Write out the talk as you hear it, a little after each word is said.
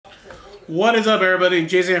What is up, everybody?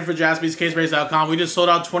 Jason here for JaspysCaseBreaks.com. We just sold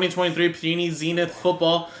out 2023 Panini Zenith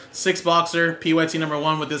Football 6-boxer PYT number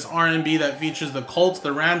 1 with this R&B that features the Colts,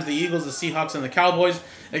 the Rams, the Eagles, the Seahawks, and the Cowboys.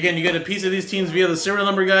 Again, you get a piece of these teams via the serial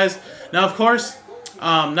number, guys. Now, of course,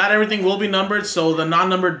 not everything will be numbered, so the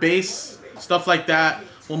non-numbered base, stuff like that,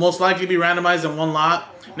 will most likely be randomized in one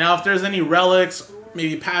lot. Now, if there's any relics,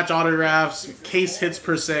 maybe patch autographs, case hits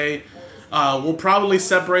per se, we'll probably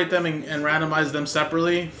separate them and randomize them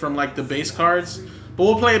separately from like the base cards. But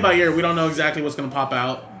we'll play it by ear. We don't know exactly what's going to pop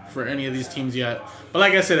out for any of these teams yet. But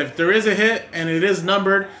like I said, if there is a hit and it is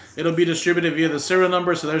numbered, it'll be distributed via the serial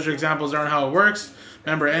number. So there's your examples there on how it works.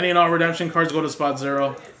 Remember, any and all redemption cards go to spot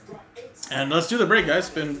 0. And let's do the break, guys.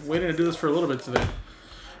 Been waiting to do this for a little bit today.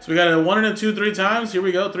 So we got a 1 and a 2 3 times. Here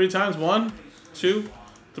we go. 3 times. 1, 2,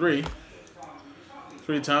 3.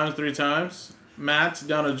 3 times, 3 times. Matt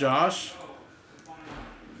down to Josh.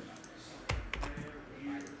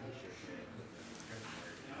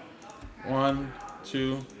 One,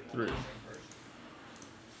 2, 3.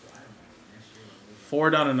 4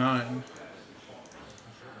 down to 9.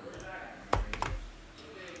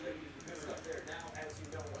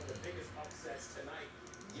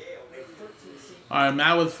 All right,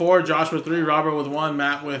 Matt with 4, Josh with 3, Robert with 1,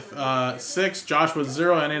 Matt with 6, Josh with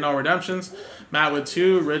 0, and all redemptions. Matt with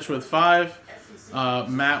 2, Rich with 5,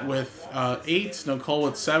 Matt with 8, Nicole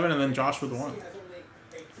with 7, and then Josh with 1.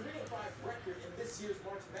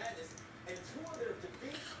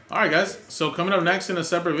 All right, guys. So coming up next in a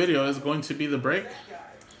separate video is going to be the break.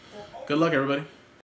 Good luck, everybody.